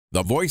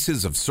The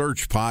Voices of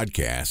Search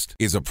podcast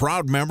is a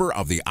proud member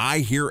of the I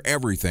Hear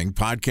Everything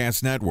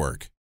podcast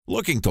network.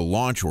 Looking to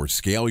launch or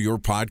scale your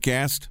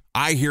podcast?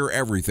 I Hear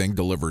Everything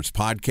delivers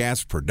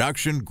podcast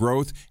production,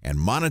 growth, and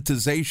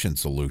monetization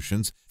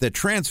solutions that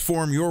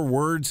transform your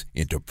words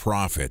into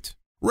profit.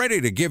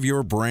 Ready to give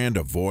your brand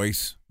a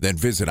voice? Then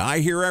visit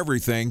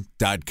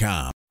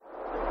iheareverything.com.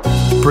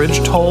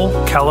 Bridge toll,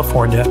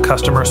 California,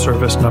 customer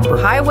service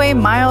number. Highway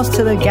miles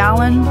to the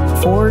gallon,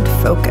 Ford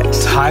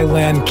Focus.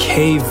 Thailand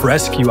cave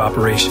rescue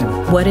operation.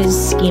 What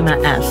is Schema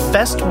F?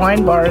 Best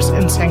wine bars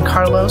in San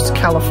Carlos,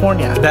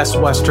 California. Best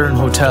Western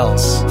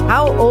hotels.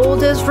 How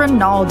old is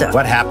Ronaldo?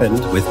 What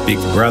happened with Big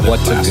Brother?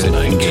 What's a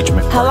good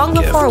engagement? How long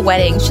before a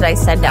wedding should I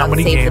send out How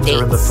many save games the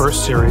dates? are in the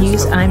first series?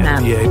 Use IMAP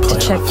NBA to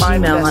check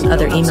email on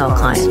other email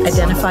clients.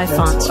 Identify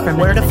fonts from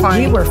Where to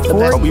find We were the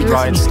 4 best years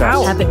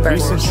out. Have it burn.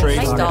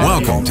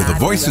 Welcome to the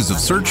Voices of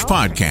Search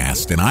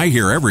podcast and I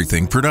Hear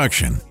Everything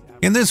production.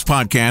 In this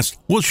podcast,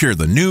 we'll share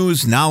the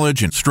news,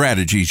 knowledge, and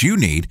strategies you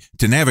need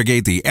to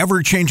navigate the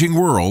ever-changing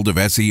world of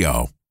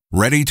SEO.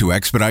 Ready to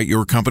expedite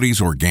your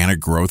company's organic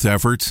growth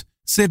efforts?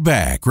 Sit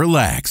back,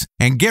 relax,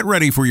 and get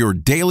ready for your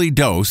daily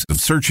dose of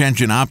search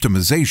engine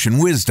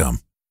optimization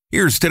wisdom.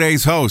 Here's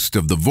today's host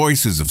of the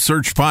Voices of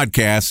Search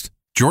podcast,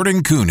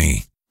 Jordan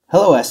Cooney.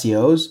 Hello,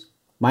 SEOs.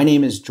 My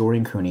name is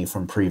Jordan Cooney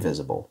from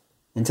Previsible,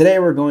 and today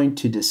we're going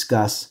to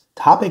discuss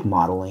topic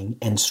modeling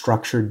and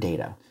structured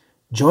data.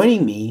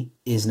 Joining me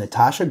is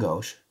Natasha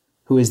Ghosh,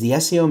 who is the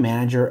SEO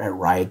manager at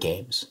Riot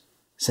Games.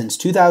 Since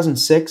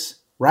 2006,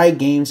 Riot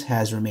Games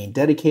has remained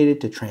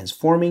dedicated to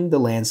transforming the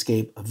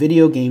landscape of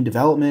video game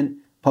development,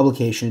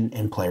 publication,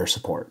 and player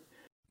support.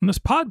 And this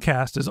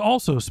podcast is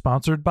also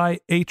sponsored by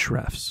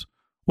Ahrefs.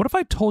 What if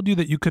I told you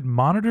that you could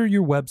monitor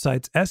your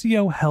website's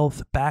SEO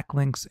health,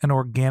 backlinks, and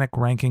organic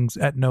rankings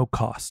at no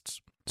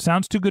costs?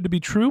 Sounds too good to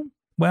be true?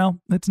 Well,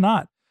 it's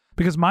not.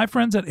 Because my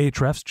friends at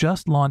Ahrefs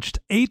just launched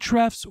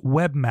Ahrefs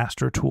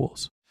Webmaster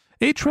Tools.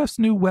 Ahrefs'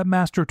 new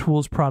Webmaster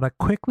Tools product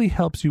quickly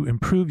helps you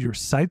improve your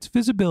site's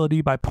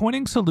visibility by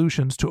pointing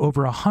solutions to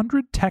over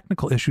 100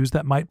 technical issues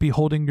that might be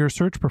holding your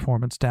search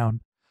performance down.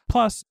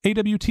 Plus,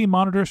 AWT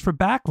monitors for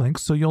backlinks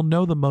so you'll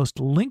know the most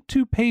linked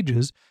to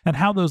pages and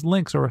how those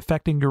links are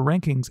affecting your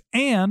rankings.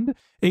 And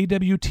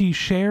AWT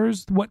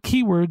shares what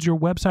keywords your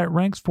website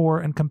ranks for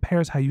and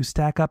compares how you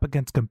stack up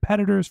against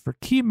competitors for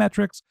key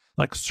metrics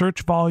like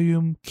search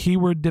volume,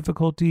 keyword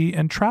difficulty,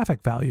 and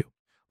traffic value.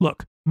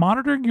 Look,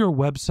 monitoring your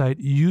website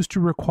used to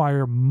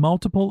require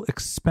multiple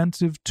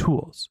expensive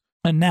tools.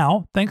 And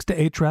now, thanks to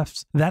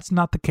Ahrefs, that's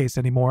not the case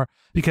anymore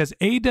because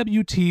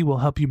AWT will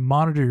help you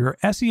monitor your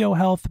SEO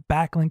health,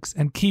 backlinks,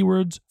 and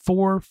keywords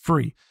for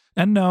free.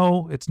 And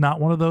no, it's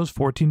not one of those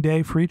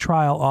 14-day free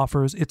trial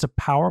offers. It's a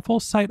powerful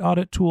site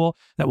audit tool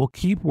that will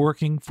keep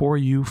working for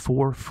you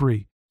for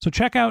free. So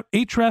check out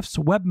Ahrefs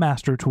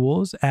Webmaster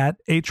Tools at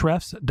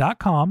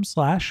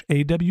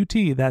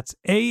ahrefs.com/AWT. That's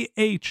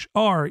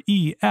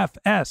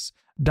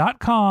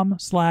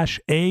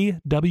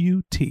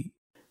ahrefs.com/AWT.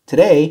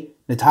 Today,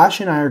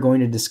 Natasha and I are going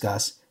to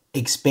discuss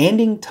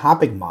expanding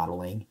topic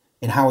modeling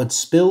and how it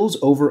spills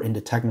over into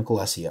technical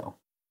SEO.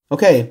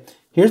 Okay,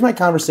 here's my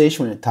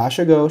conversation with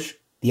Natasha Ghosh,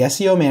 the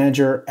SEO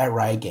manager at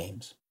Riot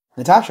Games.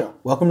 Natasha,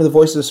 welcome to the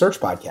Voices of Search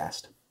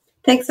podcast.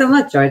 Thanks so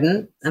much,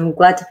 Jordan. I'm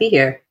glad to be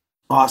here.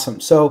 Awesome.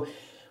 So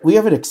we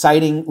have an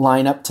exciting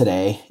lineup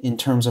today in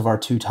terms of our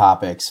two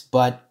topics,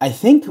 but I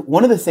think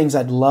one of the things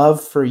I'd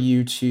love for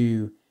you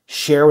to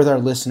share with our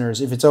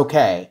listeners, if it's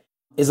okay,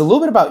 is a little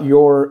bit about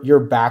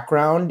your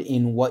background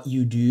in what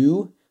you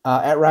do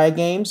at Riot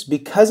Games,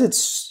 because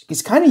it's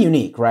kind of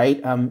unique, right?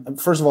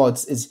 First of all,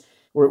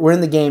 we're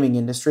in the gaming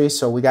industry,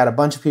 so we got a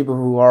bunch of people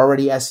who are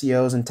already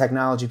SEOs and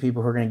technology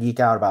people who are going to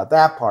geek out about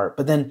that part.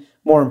 But then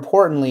more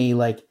importantly,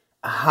 like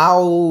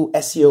how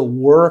SEO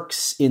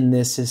works in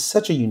this is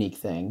such a unique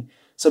thing.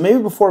 So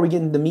maybe before we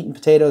get into the meat and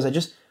potatoes, I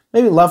just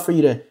maybe love for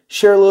you to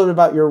share a little bit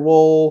about your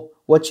role,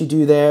 what you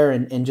do there,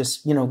 and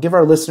just, give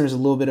our listeners a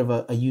little bit of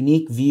a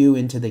unique view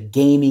into the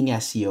gaming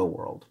SEO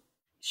world.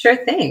 Sure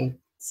thing.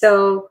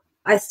 So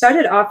I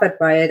started off at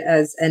Riot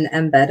as an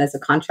embed, as a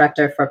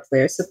contractor for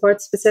player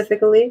support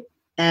specifically.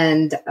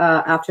 And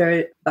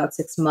after about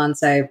 6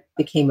 months, I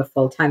became a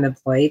full-time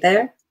employee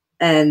there.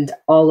 And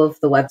all of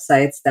the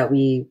websites that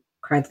we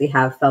currently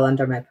have fell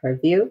under my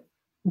purview.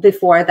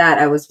 Before that,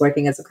 I was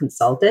working as a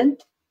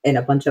consultant in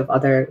a bunch of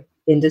other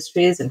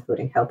industries,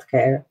 including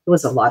healthcare. It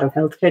was a lot of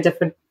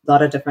different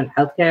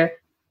healthcare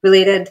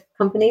related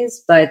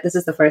companies, but this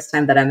is the first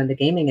time that I'm in the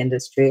gaming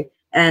industry.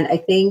 And I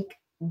think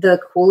the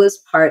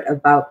coolest part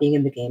about being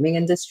in the gaming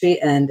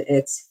industry and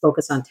its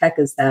focus on tech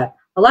is that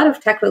a lot of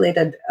tech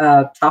related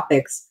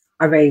topics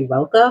are very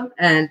welcome,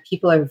 and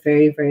people are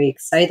very, very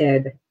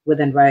excited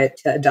within Riot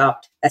to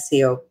adopt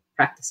SEO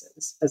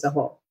practices as a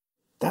whole.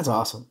 That's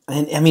awesome.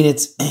 And I mean,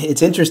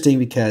 it's interesting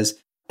because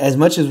as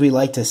much as we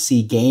like to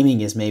see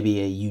gaming as maybe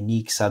a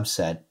unique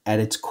subset, at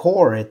its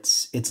core,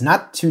 it's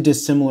not too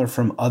dissimilar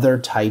from other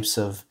types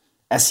of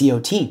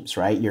SEO teams,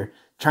 right? You're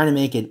trying to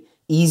make it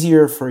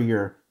easier for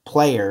your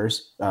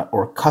players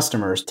or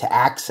customers to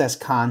access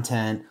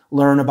content,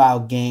 learn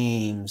about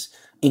games,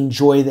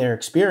 enjoy their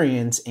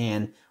experience,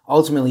 and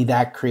ultimately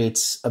that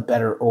creates a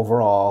better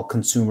overall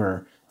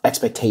consumer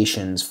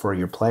expectations for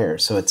your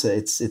players. So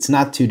it's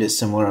not too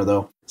dissimilar,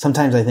 although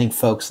sometimes I think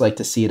folks like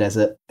to see it as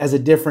a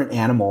different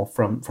animal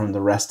from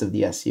the rest of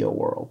the SEO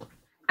world.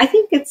 I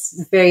think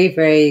it's very,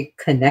 very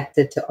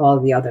connected to all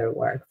the other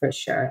work for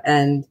sure.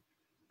 And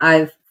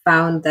I've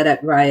found that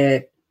at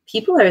Riot,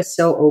 people are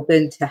so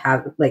open to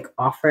have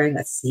offering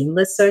a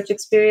seamless search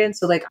experience.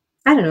 So I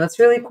don't know, it's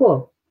really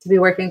cool to be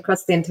working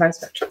across the entire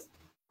spectrum.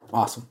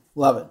 Awesome.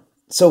 Love it.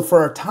 So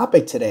for our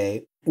topic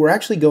today, we're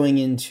actually going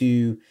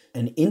into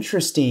an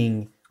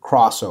interesting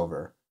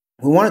crossover.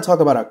 We want to talk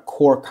about a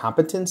core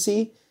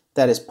competency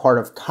that is part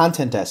of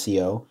content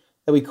SEO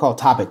that we call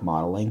topic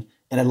modeling.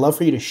 And I'd love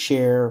for you to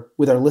share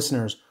with our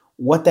listeners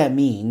what that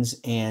means.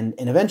 And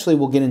eventually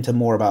we'll get into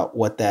more about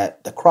what the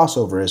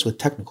crossover is with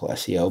technical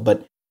SEO.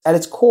 But at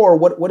its core,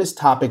 what is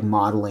topic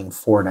modeling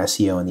for an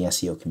SEO in the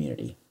SEO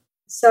community?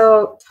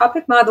 So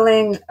topic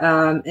modeling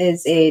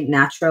is a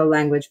natural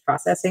language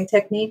processing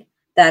technique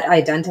that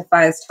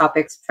identifies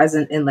topics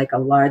present in a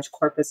large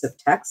corpus of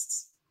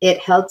texts. It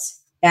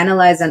helps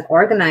analyze and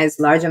organize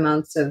large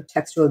amounts of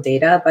textual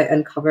data by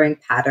uncovering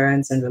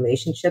patterns and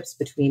relationships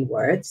between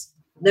words.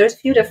 There's a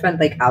few different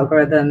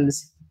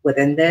algorithms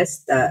within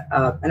this that,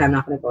 and I'm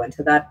not going to go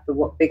into that.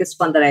 The biggest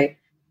one that I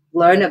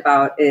learn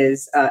about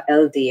is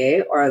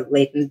LDA, or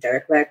latent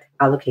direct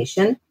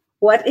allocation.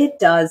 What it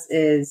does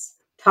is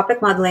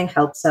topic modeling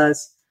helps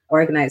us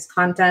organize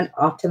content,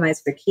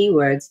 optimize for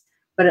keywords,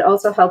 but it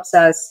also helps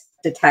us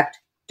detect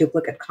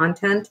duplicate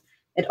content.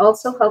 It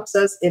also helps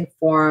us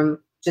inform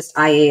just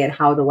IA and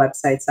how the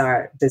websites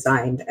are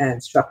designed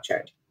and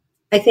structured.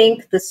 I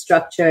think the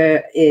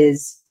structure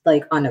is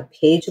on a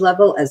page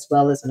level as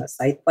well as on a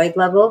site-wide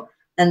level,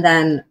 and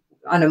then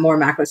on a more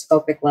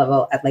macroscopic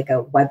level at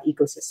a web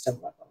ecosystem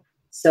level.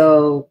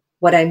 So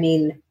what I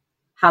mean,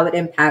 how it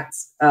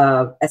impacts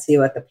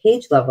SEO at the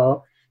page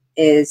level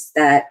is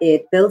that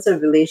it builds a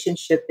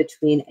relationship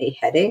between a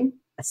heading,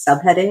 a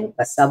subheading,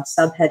 a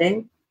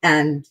sub-subheading,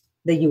 and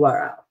the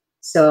URL.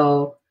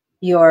 So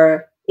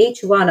your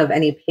H1 of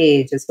any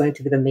page is going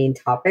to be the main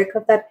topic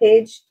of that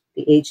page.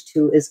 The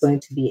H2 is going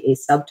to be a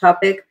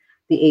subtopic.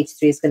 The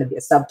H3 is going to be a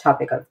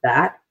subtopic of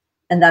that.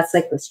 And that's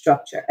the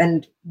structure.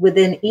 And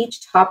within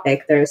each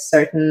topic, there are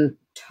certain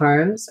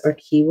terms or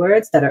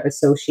keywords that are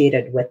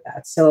associated with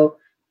that. So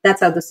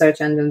that's how a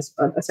search engine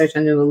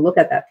will look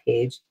at that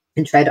page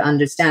and try to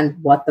understand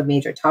what the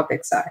major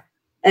topics are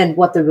and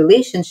what the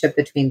relationship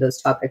between those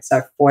topics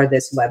are for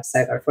this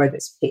website or for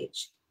this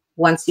page.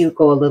 Once you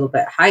go a little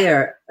bit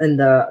higher in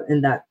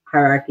that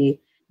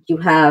hierarchy, you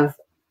have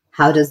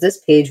how does this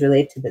page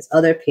relate to this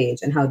other page,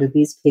 and how do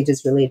these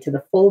pages relate to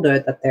the folder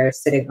that they're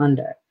sitting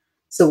under?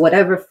 So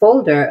whatever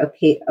folder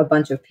a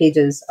bunch of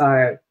pages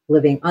are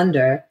living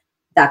under,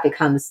 that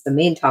becomes the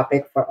main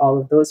topic for all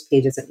of those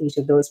pages, and each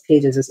of those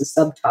pages is a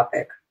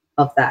subtopic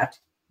of that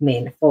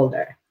main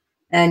folder.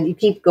 And you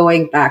keep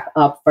going back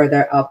up,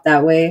 further up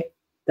that way.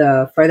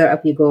 The further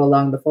up you go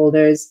along the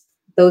folders,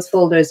 those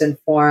folders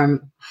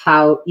inform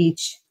how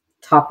each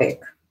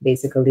topic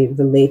basically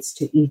relates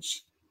to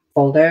each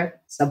folder,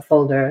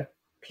 subfolder,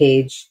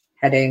 page,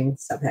 heading,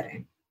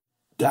 subheading.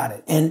 Got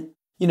it. And,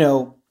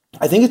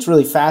 I think it's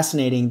really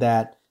fascinating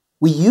that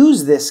we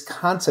use this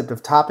concept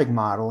of topic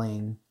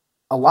modeling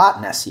a lot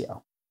in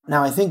SEO.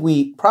 Now, I think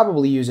we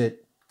probably use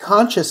it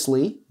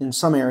consciously in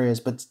some areas,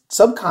 but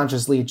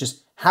subconsciously it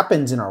just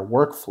happens in our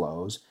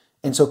workflows.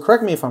 And so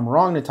correct me if I'm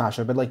wrong,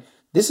 Natasha, but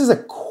this is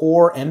a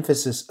core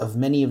emphasis of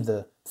many of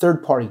the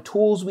third-party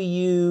tools we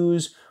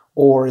use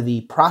or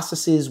the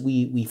processes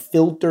we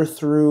filter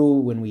through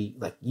when we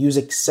use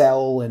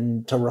Excel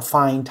and to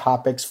refine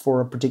topics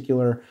for a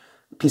particular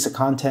piece of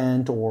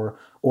content or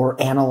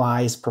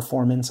analyze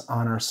performance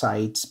on our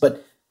sites.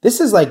 But this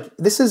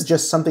is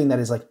just something that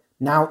is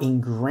now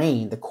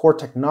ingrained. The core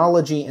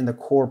technology and the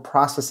core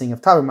processing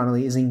of topic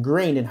modeling is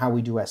ingrained in how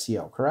we do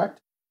SEO, correct?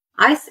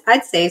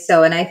 I'd say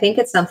so. And I think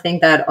it's something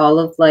that all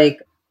of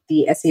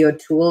the SEO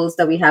tools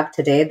that we have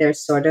today, they're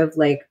sort of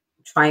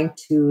trying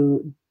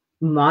to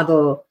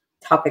model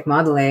topic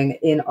modeling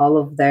in all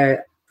of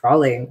their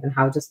crawling and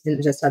how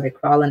they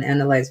crawl and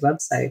analyze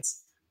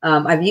websites.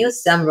 I've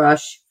used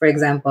SEMrush, for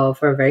example,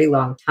 for a very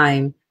long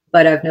time,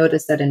 but I've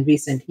noticed that in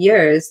recent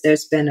years,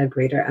 there's been a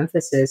greater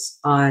emphasis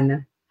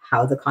on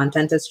how the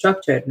content is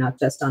structured, not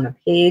just on a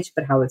page,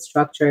 but how it's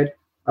structured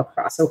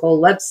across a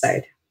whole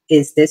website.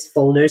 Is this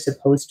folder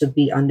supposed to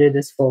be under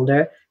this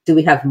folder? Do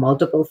we have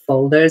multiple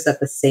folders at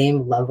the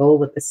same level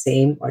with the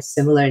same or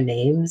similar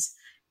names?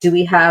 Do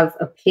we have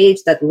a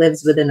page that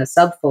lives within a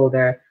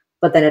subfolder,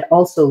 but then it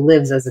also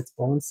lives as its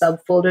own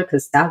subfolder?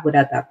 Because that would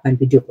at that point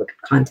be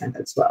duplicate content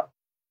as well.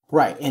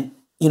 Right. And,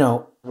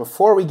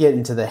 before we get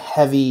into the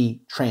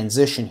heavy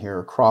transition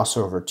here,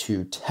 crossover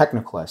to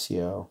technical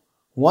SEO,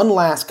 one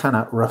last kind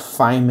of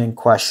refinement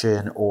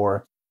question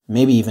or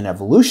maybe even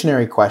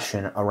evolutionary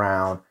question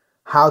around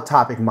how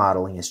topic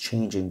modeling is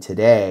changing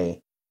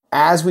today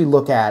as we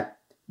look at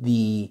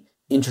the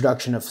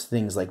introduction of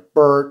things like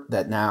BERT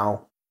that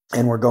now,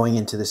 and we're going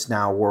into this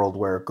now world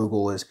where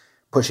Google is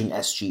pushing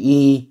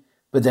SGE,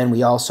 but then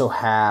we also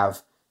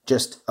have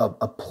just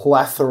a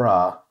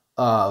plethora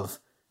of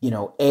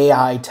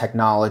AI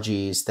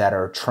technologies that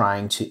are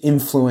trying to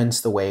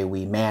influence the way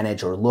we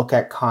manage or look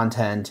at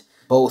content,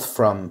 both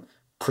from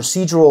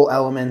procedural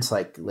elements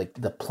like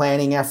the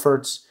planning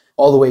efforts,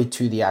 all the way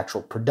to the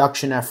actual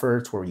production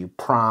efforts where you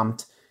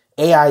prompt.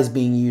 AI is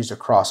being used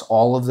across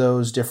all of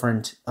those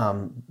different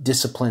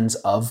disciplines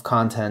of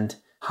content.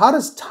 How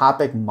does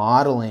topic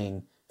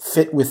modeling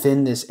fit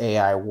within this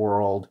AI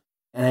world?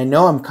 And I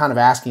know I'm kind of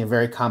asking a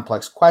very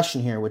complex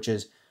question here, which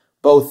is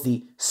both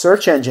the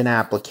search engine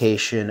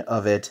application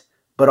of it,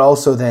 but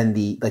also then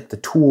the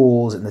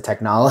tools and the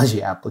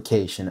technology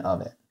application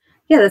of it.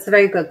 Yeah, that's a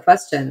very good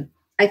question.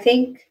 I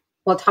think,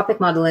 topic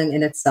modeling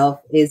in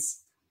itself is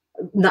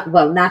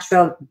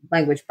natural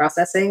language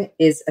processing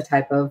is a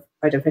type of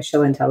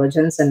artificial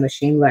intelligence and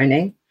machine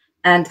learning.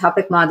 And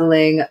topic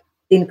modeling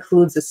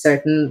includes a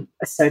certain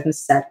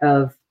set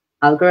of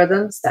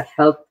algorithms that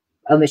help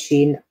a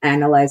machine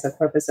analyze a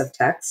corpus of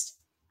text.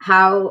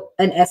 How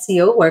an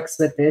SEO works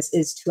with this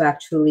is to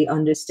actually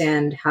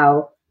understand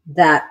how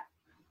that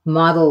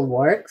model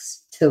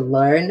works to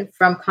learn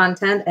from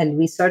content, and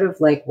we sort of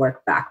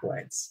work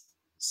backwards.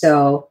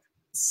 So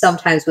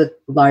sometimes with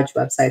large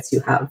websites, you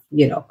have,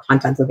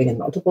 content living in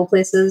multiple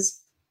places.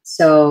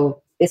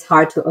 So it's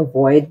hard to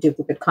avoid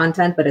duplicate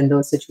content, but in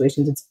those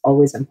situations, it's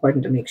always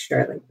important to make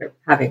sure you're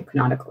having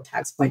canonical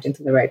tags pointing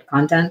to the right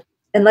content.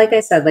 And like I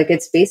said,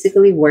 it's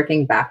basically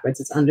working backwards.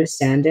 It's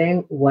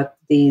understanding what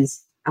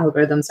these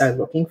algorithms are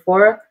looking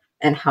for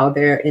and how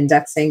they're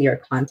indexing your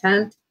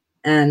content,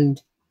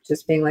 and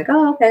just being like,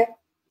 oh, okay,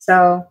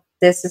 so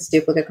this is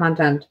duplicate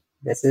content.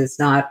 This is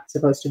not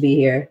supposed to be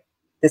here.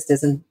 This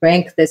doesn't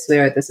rank this way,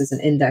 or this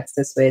isn't indexed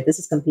this way. This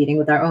is competing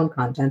with our own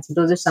content. So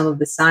those are some of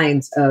the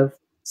signs of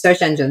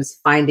search engines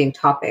finding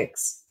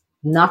topics,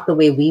 not the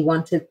way we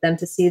wanted them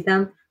to see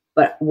them,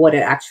 but what it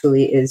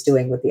actually is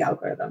doing with the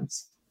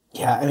algorithms.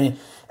 Yeah, I mean,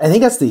 I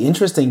think that's the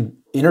interesting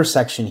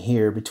intersection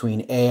here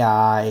between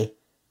AI,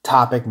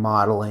 topic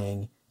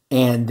modeling,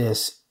 and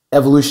this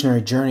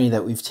evolutionary journey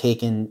that we've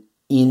taken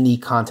in the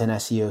content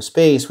SEO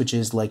space, which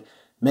is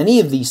many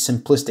of these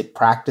simplistic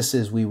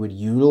practices we would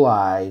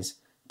utilize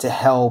to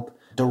help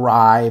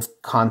derive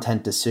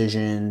content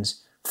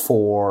decisions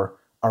for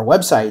our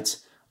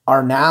websites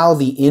are now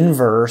the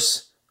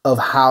inverse of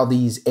how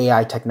these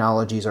AI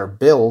technologies are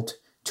built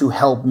to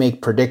help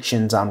make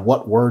predictions on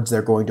what words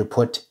they're going to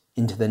put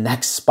into the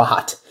next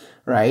spot,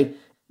 right?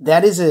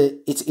 That is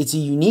it's a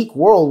unique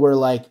world where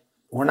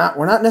we're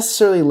not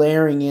necessarily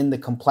layering in the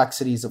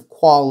complexities of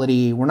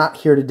quality. We're not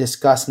here to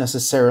discuss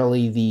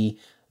necessarily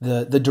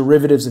the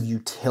derivatives of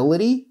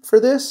utility for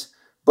this,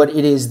 but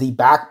it is the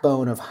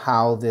backbone of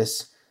how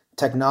this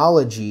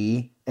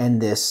technology and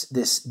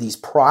these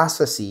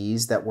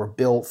processes that were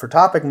built for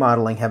topic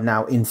modeling have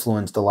now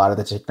influenced a lot of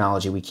the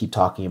technology we keep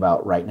talking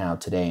about right now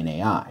today in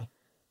AI.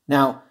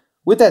 Now,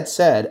 with that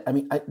said, I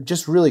mean,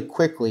 just really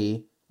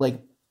quickly,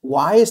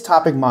 why is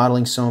topic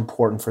modeling so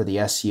important for the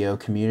SEO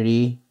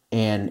community,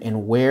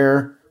 and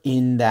where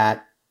in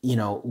that,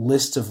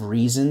 list of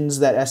reasons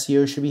that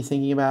SEO should be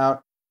thinking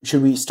about,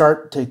 should we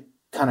start to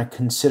kind of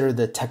consider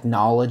the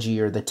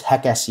technology or the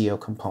tech SEO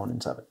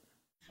components of it?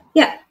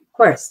 Yeah, of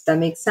course, that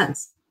makes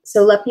sense.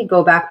 So let me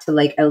go back to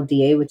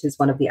LDA, which is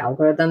one of the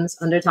algorithms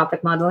under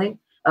topic modeling,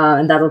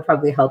 and that'll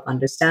probably help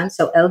understand.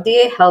 So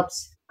LDA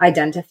helps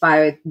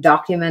identify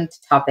document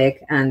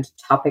topic and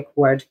topic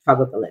word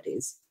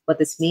probabilities. What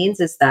this means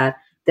is that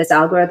this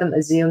algorithm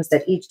assumes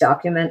that each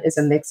document is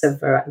a mix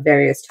of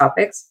various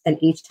topics, and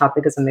each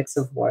topic is a mix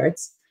of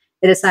words.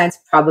 It assigns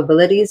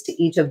probabilities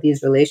to each of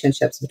these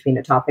relationships between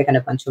a topic and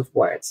a bunch of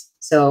words.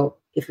 So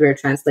if we're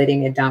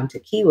translating it down to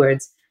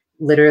keywords,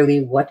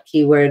 literally what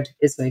keyword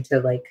is going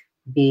to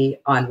be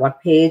on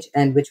what page,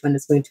 and which one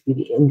is going to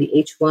be in the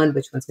H1,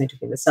 which one's going to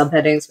be in the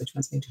subheadings, which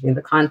one's going to be in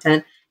the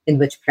content, in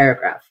which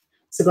paragraph.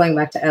 So going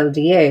back to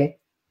LDA,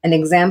 an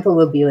example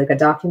would be a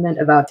document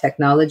about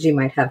technology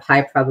might have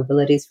high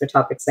probabilities for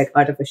topics like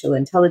artificial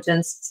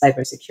intelligence,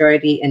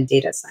 cybersecurity, and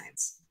data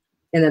science.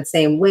 In that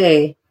same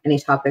way, any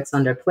topics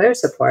under player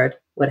support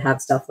would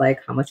have stuff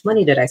like, how much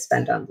money did I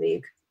spend on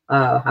League?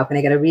 How can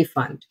I get a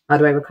refund? How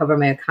do I recover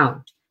my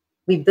account?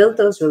 We build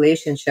those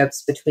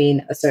relationships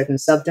between a certain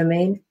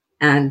subdomain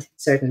and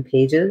certain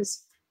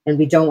pages, and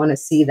we don't want to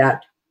see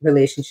that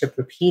relationship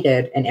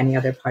repeated in any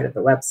other part of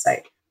the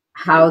website.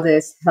 How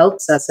this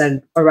helps us,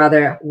 or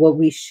rather what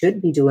we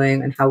should be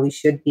doing and how we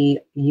should be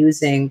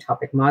using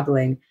topic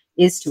modeling,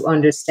 is to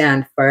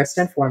understand first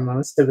and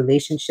foremost the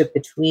relationship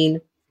between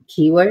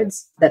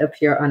keywords that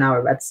appear on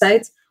our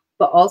websites,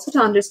 but also to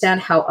understand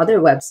how other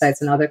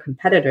websites and other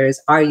competitors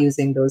are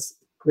using those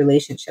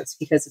relationships,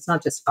 because it's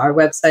not just our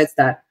websites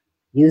that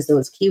use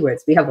those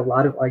keywords. We have a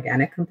lot of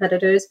organic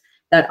competitors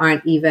that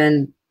aren't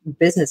even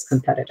business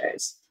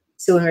competitors.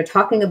 So when we're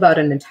talking about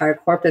an entire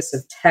corpus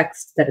of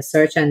text that a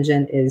search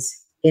engine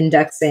is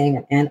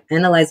indexing and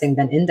analyzing,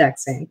 then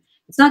indexing,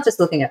 it's not just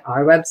looking at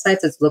our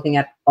websites, it's looking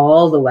at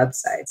all the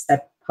websites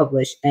that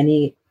publish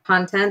any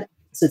content.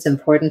 So it's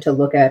important to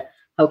look at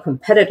how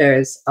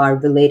competitors are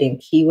relating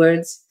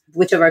keywords,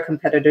 which of our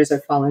competitors are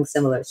following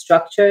similar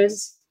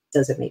structures.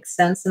 Does it make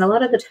sense? And a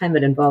lot of the time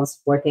it involves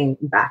working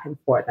back and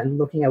forth and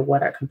looking at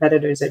what our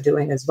competitors are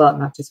doing as well,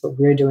 not just what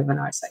we're doing on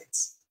our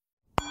sites.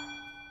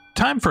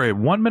 Time for a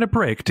 1-minute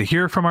break to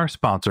hear from our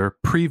sponsor,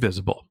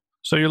 Previsible.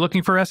 So you're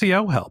looking for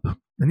SEO help,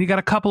 and you got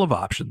a couple of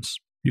options.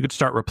 You could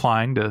start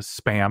replying to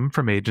spam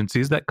from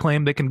agencies that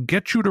claim they can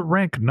get you to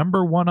rank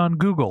 #1 on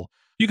Google.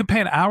 You can pay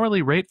an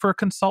hourly rate for a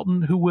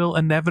consultant who will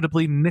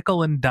inevitably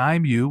nickel and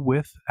dime you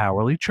with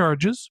hourly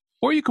charges.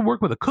 Or you can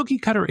work with a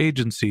cookie-cutter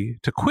agency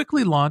to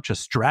quickly launch a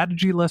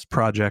strategy-less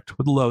project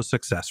with low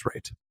success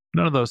rate.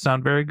 None of those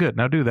sound very good,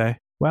 now do they?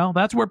 Well,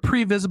 that's where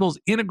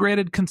Previsible's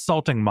integrated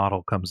consulting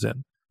model comes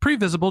in.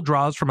 Previsible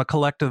draws from a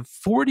collective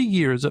 40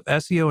 years of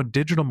SEO and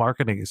digital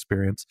marketing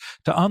experience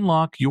to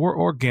unlock your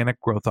organic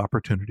growth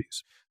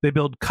opportunities. They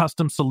build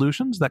custom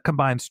solutions that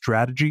combine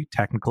strategy,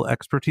 technical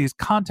expertise,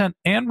 content,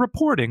 and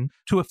reporting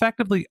to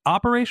effectively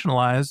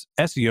operationalize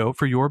SEO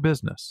for your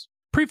business.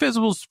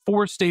 Previsible's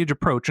 4-stage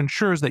approach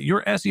ensures that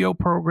your SEO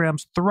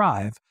programs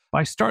thrive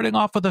by starting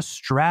off with a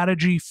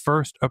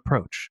strategy-first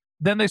approach.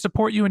 Then they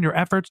support you in your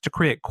efforts to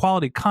create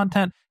quality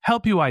content,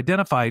 help you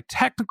identify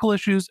technical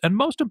issues, and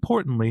most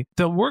importantly,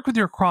 they'll work with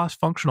your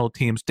cross-functional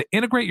teams to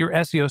integrate your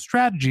SEO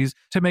strategies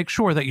to make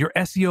sure that your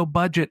SEO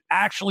budget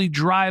actually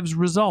drives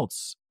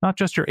results, not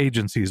just your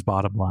agency's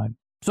bottom line.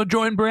 So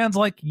join brands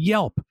like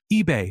Yelp,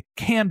 eBay,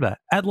 Canva,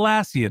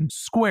 Atlassian,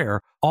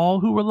 Square, all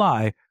who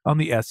rely on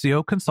the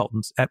SEO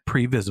consultants at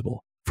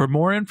Previsible. For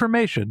more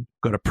information,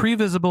 go to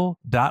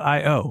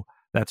previsible.io.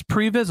 That's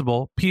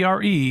Previsible,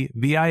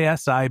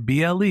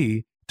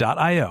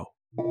 Previsible.io.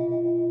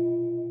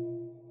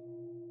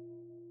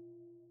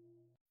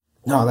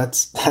 No,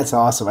 that's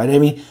awesome. I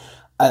mean,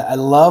 I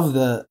love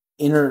the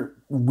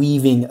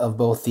interweaving of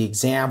both the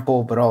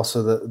example, but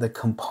also the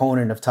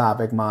component of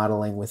topic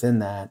modeling within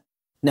that.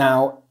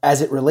 Now,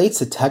 as it relates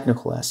to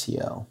technical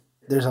SEO,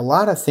 there's a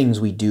lot of things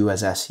we do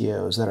as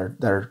SEOs that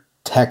are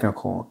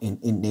technical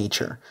in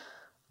nature.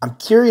 I'm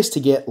curious to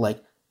get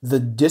like the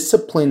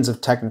disciplines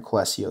of technical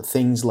SEO,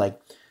 things like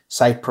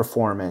site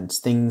performance,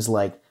 things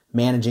like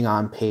managing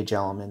on-page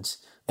elements.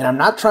 And I'm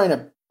not trying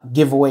to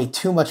give away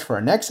too much for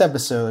our next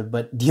episode,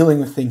 but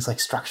dealing with things like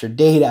structured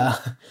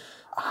data.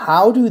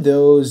 How do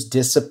those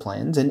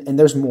disciplines, and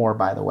there's more,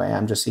 by the way,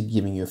 I'm just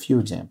giving you a few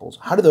examples.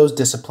 How do those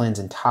disciplines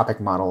and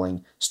topic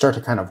modeling start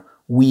to kind of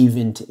weave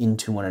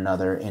into one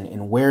another?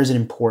 And where is it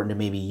important to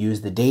maybe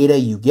use the data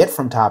you get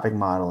from topic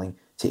modeling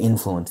to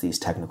influence these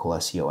technical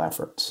SEO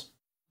efforts?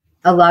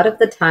 A lot of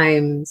the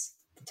times,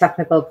 the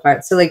technical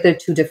part, so like they're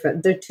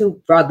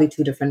broadly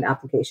two different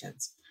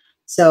applications.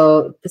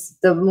 So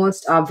the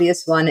most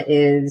obvious one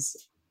is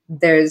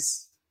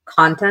there's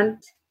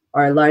content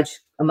or a large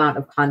amount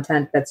of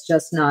content that's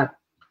just not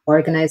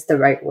organized the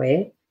right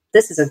way.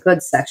 This is a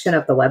good section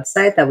of the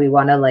website that we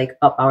want to like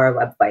up our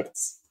web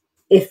vitals.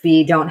 If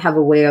we don't have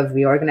a way of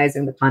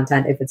reorganizing the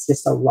content, if it's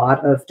just a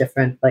lot of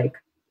different like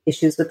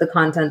issues with the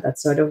content,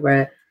 that's sort of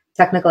where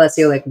technical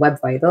SEO like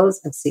web vitals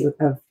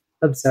I've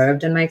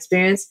observed in my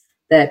experience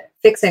that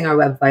fixing our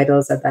web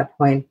vitals at that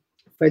point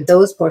for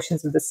those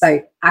portions of the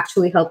site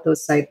actually help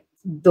those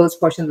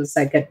portions of the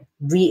site get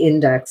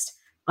re-indexed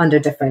under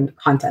different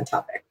content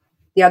topic.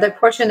 The other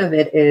portion of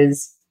it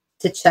is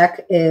to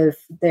check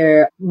if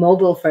they're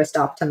mobile first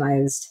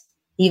optimized,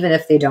 even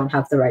if they don't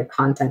have the right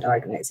content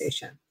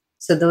organization.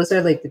 So those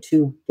are like the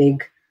two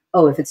big,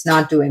 if it's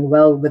not doing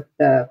well with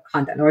the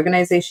content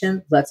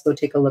organization, let's go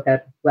take a look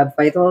at web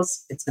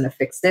vitals. It's going to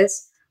fix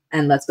this.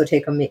 And let's go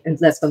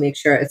make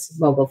sure it's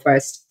mobile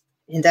first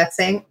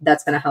indexing.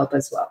 That's going to help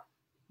as well.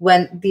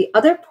 When the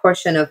other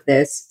portion of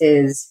this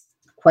is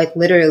quite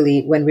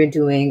literally when we're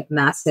doing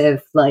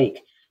massive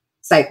like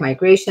site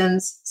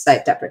migrations,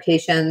 site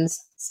deprecations,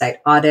 site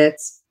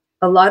audits,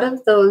 a lot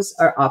of those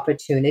are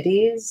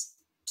opportunities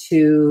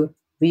to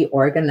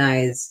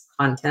reorganize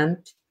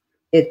content.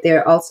 There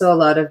are also a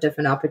lot of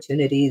different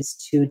opportunities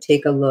to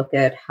take a look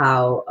at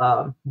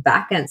how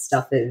backend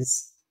stuff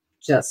is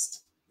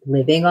just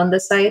living on the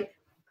site,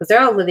 because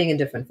they're all living in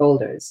different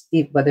folders.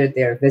 Whether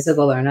they're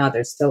visible or not,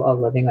 they're still all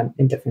living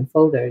in different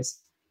folders.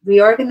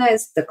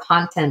 Reorganize the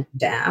content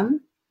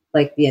dam,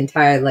 like the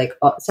entire,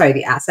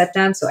 the asset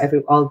dam. So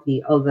all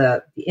the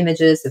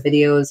images, the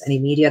videos, any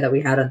media that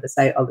we had on the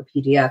site, all the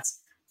PDFs,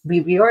 we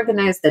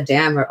reorganized the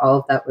dam where all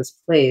of that was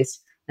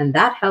placed. And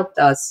that helped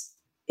us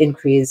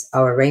increase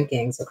our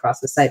rankings across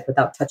the site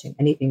without touching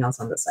anything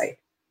else on the site.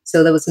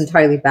 So that was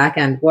entirely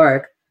back-end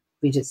work.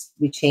 We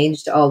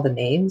changed all the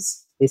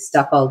names. We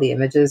stuck all the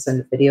images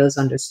and videos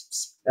under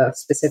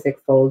specific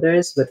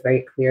folders with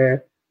very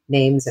clear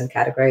names and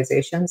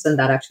categorizations. And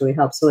that actually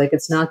helps. So like,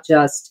 it's not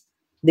just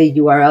the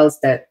URLs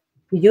that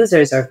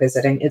users are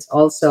visiting. It's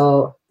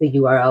also the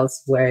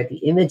URLs where the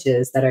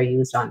images that are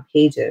used on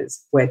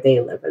pages where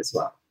they live as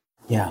well.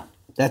 Yeah,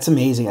 that's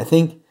amazing. I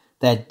think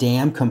that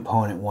DAM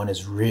component one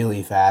is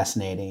really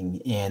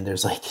fascinating. And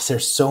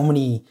there's so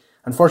many,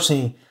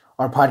 unfortunately,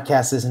 our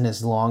podcast isn't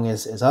as long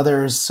as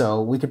others,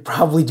 so we could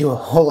probably do a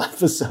whole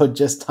episode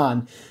just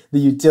on the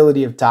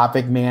utility of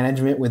topic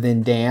management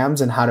within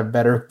DAMs and how to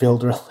better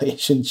build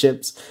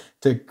relationships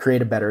to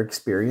create a better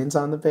experience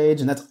on the page.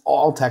 And that's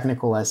all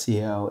technical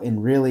SEO.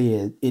 And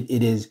really,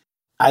 it is,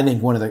 I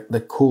think, one of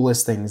the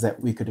coolest things that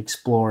we could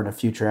explore in a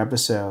future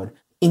episode.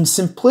 In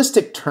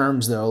simplistic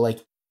terms, though,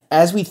 like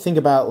as we think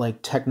about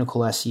like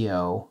technical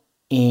SEO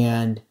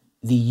and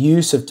the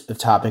use of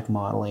topic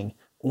modeling,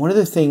 one of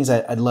the things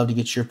I'd love to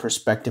get your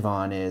perspective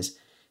on is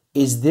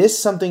this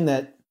something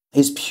that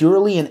is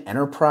purely an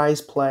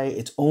enterprise play?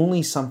 It's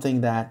only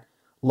something that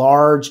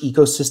large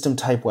ecosystem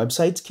type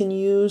websites can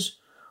use?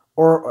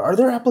 Or are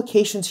there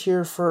applications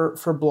here for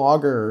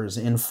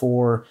bloggers and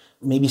for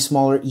maybe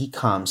smaller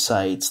e-com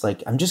sites?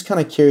 Like, I'm just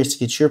kind of curious to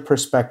get your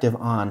perspective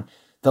on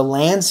the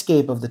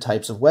landscape of the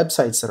types of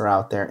websites that are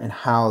out there and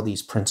how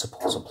these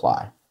principles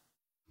apply.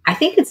 I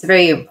think it's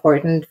very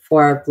important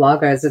for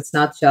bloggers. It's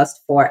not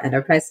just for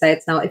enterprise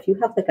sites. Now, if you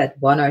have like a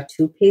 1 or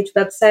 2 page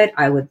website,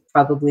 I would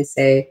probably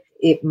say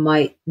it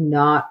might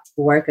not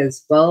work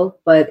as well,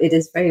 but it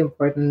is very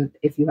important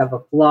if you have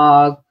a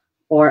blog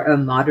or a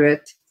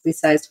moderately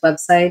sized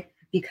website,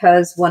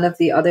 because one of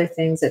the other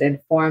things it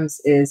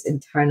informs is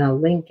internal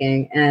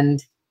linking.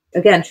 And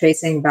again,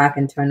 tracing back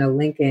internal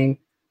linking,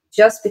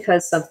 just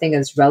because something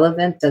is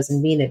relevant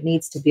doesn't mean it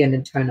needs to be an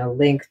internal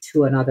link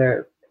to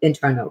another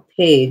internal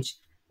page.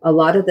 A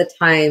lot of the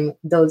time,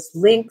 those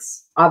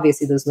links,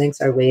 obviously those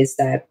links are ways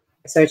that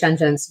search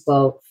engines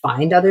will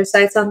find other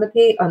sites on the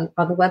page, on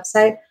the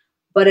website,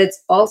 but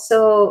it's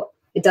also,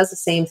 it does the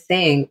same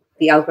thing.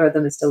 The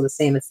algorithm is still the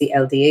same. It's the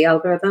LDA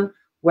algorithm,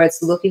 where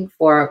it's looking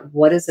for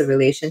what is the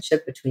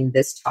relationship between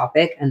this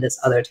topic and this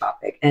other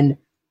topic. And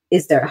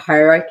is there a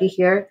hierarchy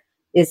here?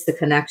 Is the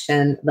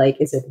connection, like,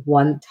 is it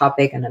one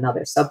topic and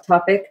another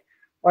subtopic?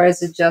 Or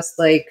is it just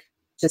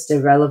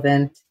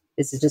irrelevant?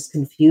 Is it just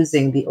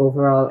confusing the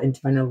overall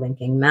internal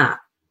linking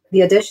map?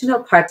 The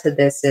additional part to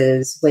this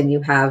is when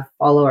you have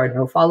follow or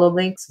no follow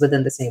links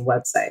within the same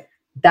website.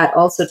 That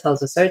also tells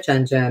the search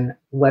engine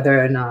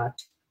whether or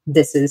not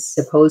this is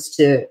supposed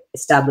to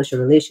establish a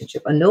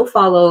relationship. A no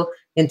follow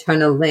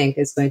internal link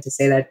is going to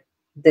say that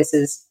this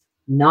is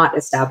not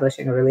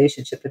establishing a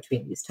relationship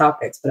between these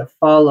topics, but a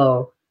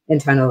follow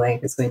internal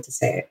link is going to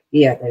say,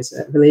 yeah, there's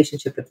a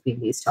relationship between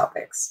these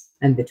topics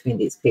and between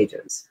these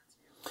pages.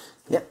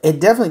 Yeah, it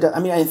definitely does. I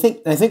mean, I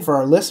think for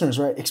our listeners,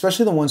 right,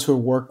 especially the ones who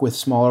work with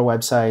smaller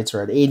websites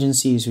or at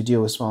agencies who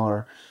deal with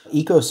smaller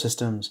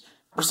ecosystems,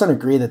 100%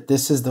 agree that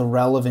this is the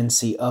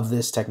relevancy of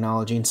this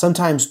technology. And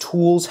sometimes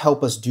tools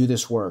help us do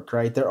this work,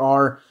 right? There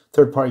are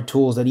third-party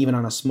tools that even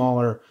on a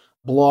smaller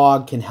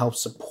blog can help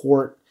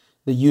support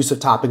the use of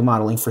topic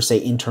modeling for,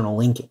 say, internal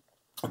linking.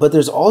 But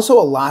there's also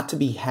a lot to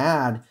be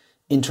had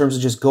in terms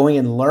of just going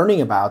and learning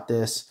about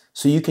this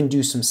so you can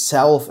do some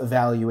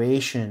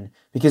self-evaluation,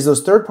 because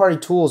those third-party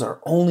tools are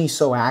only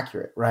so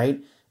accurate, right?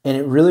 And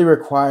it really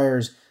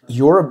requires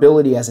your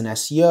ability as an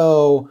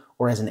SEO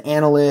or as an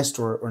analyst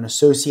or an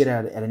associate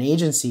at an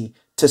agency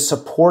to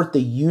support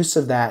the use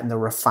of that and the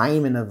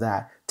refinement of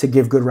that to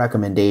give good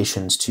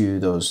recommendations to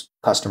those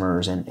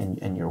customers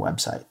and your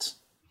websites.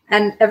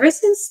 And ever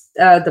since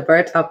the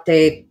BERT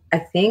update, I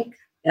think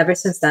ever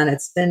since then,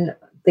 it's been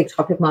like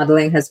topic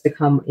modeling has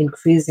become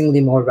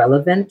increasingly more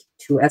relevant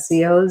to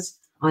SEOs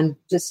on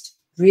just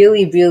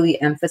really, really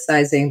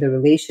emphasizing the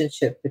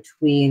relationship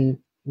between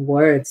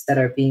words that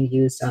are being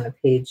used on a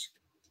page.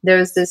 There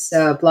was this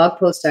blog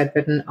post I'd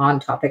written on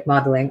topic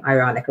modeling,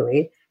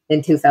 ironically,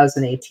 in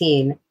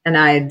 2018, and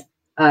I'd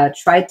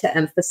tried to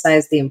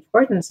emphasize the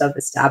importance of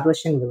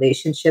establishing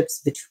relationships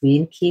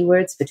between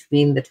keywords,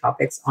 between the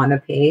topics on a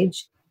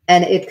page.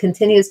 And it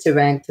continues to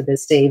rank to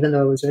this day, even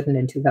though it was written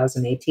in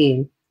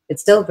 2018. It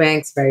still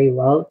ranks very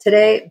well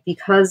today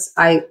because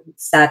I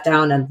sat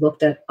down and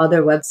looked at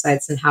other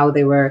websites and how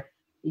they were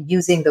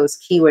using those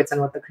keywords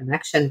and what the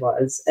connection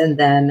was. And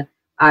then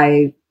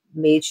I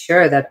made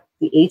sure that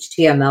the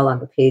HTML on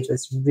the page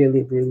was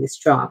really, really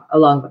strong,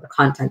 along with the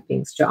content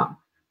being strong.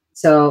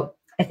 So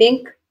I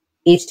think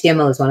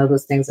HTML is one of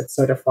those things that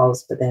sort of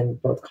falls within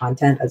both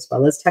content as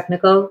well as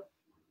technical.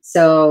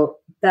 So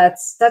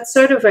that's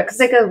sort of, because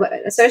like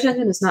a search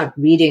engine is not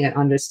reading and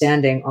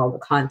understanding all the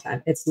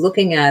content. It's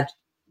looking at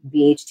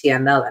the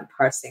HTML and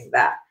parsing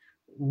that.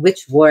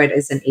 Which word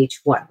is in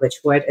H1? Which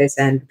word is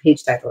in the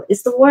page title?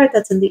 Is the word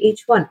that's in the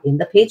H1 in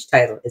the page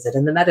title? Is it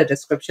in the meta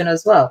description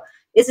as well?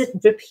 Is it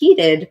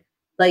repeated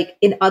like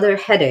in other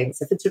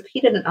headings? If it's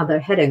repeated in other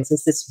headings,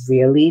 is this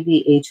really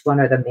the H1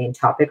 or the main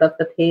topic of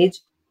the page?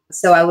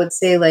 So I would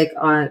say like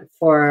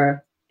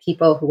for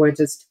people who are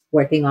just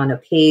working on a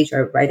page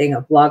or writing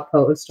a blog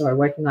post or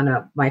working on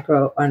a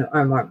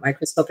more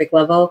microscopic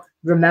level,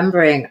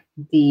 remembering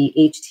the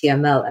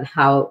HTML and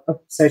how a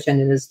search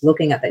engine is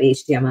looking at that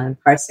HTML and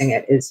parsing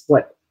it is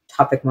where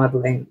topic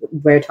modeling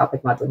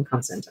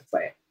comes into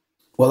play.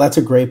 Well, that's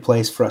a great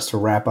place for us to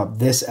wrap up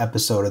this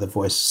episode of the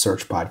Voice of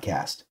Search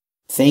podcast.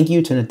 Thank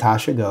you to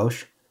Natasha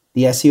Ghosh,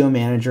 the SEO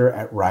manager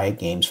at Riot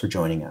Games, for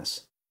joining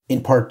us.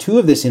 In part 2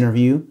 of this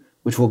interview,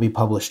 which will be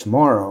published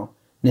tomorrow,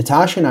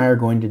 Natasha and I are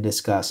going to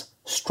discuss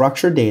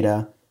structured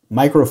data,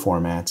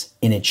 microformats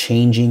in a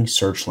changing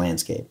search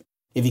landscape.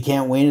 If you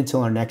can't wait until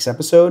our next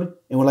episode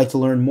and would like to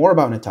learn more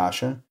about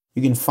Natasha,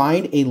 you can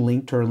find a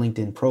link to her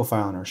LinkedIn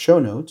profile in our show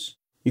notes.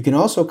 You can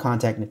also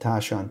contact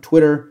Natasha on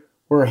Twitter,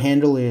 where her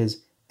handle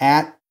is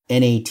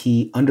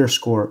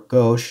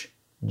 @NAT_Ghosh,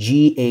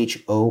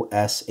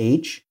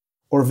 GHOSH,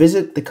 or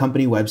visit the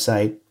company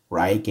website,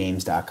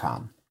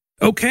 riotgames.com.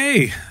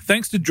 Okay,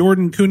 thanks to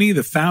Jordan Cooney,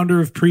 the founder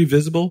of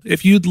Previsible.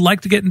 If you'd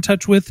like to get in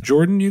touch with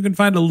Jordan, you can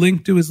find a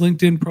link to his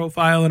LinkedIn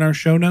profile in our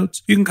show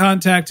notes. You can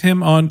contact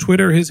him on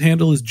Twitter. His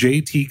handle is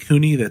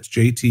JTCooney, that's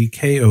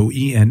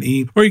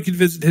JTKOENE. Or you can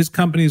visit his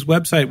company's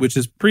website, which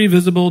is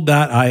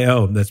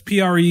previsible.io. That's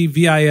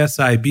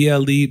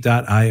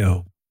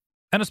previsible.io.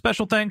 And a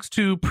special thanks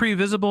to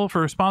Previsible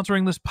for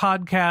sponsoring this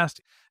podcast.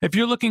 If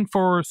you're looking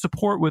for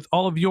support with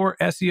all of your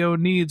SEO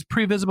needs,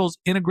 Previsible's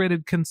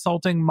integrated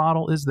consulting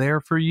model is there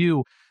for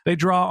you. They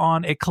draw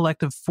on a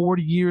collective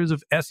 40 years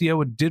of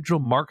SEO and digital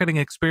marketing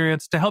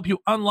experience to help you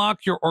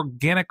unlock your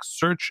organic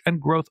search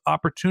and growth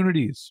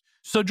opportunities.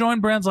 So join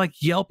brands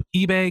like Yelp,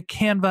 eBay,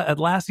 Canva,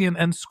 Atlassian,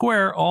 and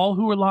Square, all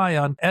who rely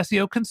on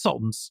SEO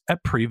consultants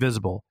at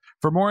Previsible.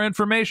 For more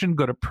information,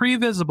 go to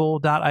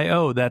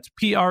previsible.io. That's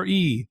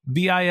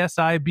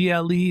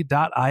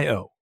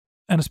previsible.io.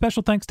 And a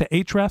special thanks to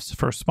Ahrefs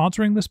for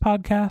sponsoring this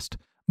podcast.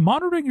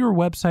 Monitoring your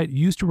website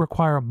used to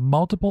require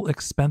multiple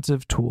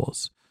expensive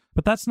tools,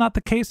 but that's not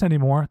the case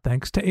anymore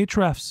thanks to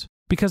Ahrefs,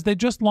 because they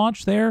just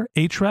launched their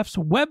Ahrefs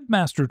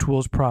Webmaster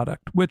Tools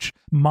product, which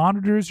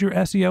monitors your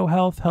SEO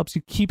health, helps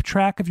you keep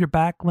track of your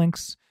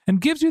backlinks,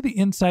 and gives you the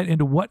insight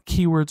into what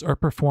keywords are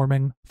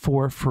performing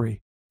for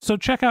free. So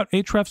check out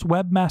Ahrefs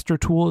Webmaster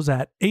Tools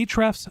at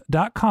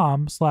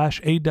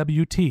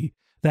ahrefs.com/AWT.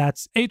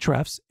 That's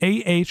Ahrefs,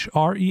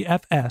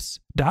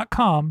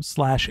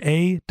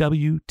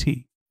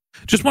 AHREFS.com/AWT.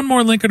 Just one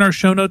more link in our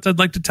show notes I'd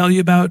like to tell you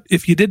about.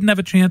 If you didn't have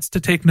a chance to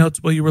take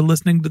notes while you were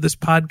listening to this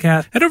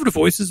podcast, head over to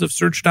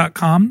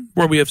voicesofsearch.com,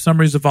 where we have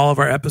summaries of all of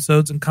our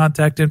episodes and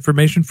contact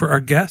information for our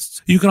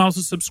guests. You can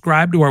also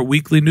subscribe to our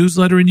weekly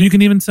newsletter, and you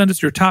can even send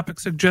us your topic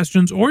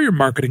suggestions or your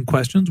marketing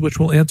questions, which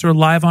we'll answer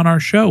live on our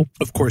show.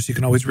 Of course, you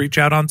can always reach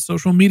out on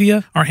social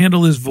media. Our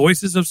handle is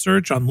Voices of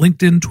Search on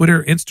LinkedIn,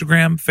 Twitter,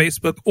 Instagram,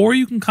 Facebook, or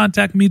you can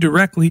contact me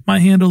directly. My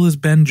handle is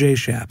Ben J.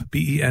 Shap,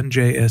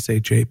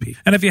 BenJShap.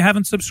 And if you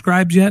haven't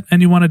subscribed yet, and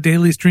you want a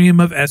daily stream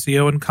of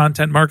SEO and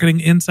content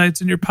marketing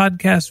insights in your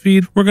podcast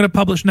feed, we're going to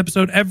publish an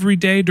episode every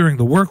day during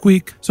the work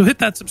week. So hit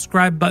that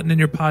subscribe button in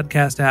your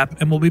podcast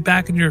app, and we'll be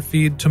back in your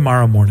feed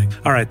tomorrow morning.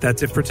 All right,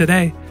 that's it for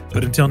today.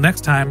 But until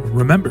next time,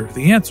 remember,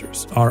 the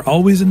answers are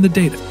always in the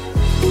data.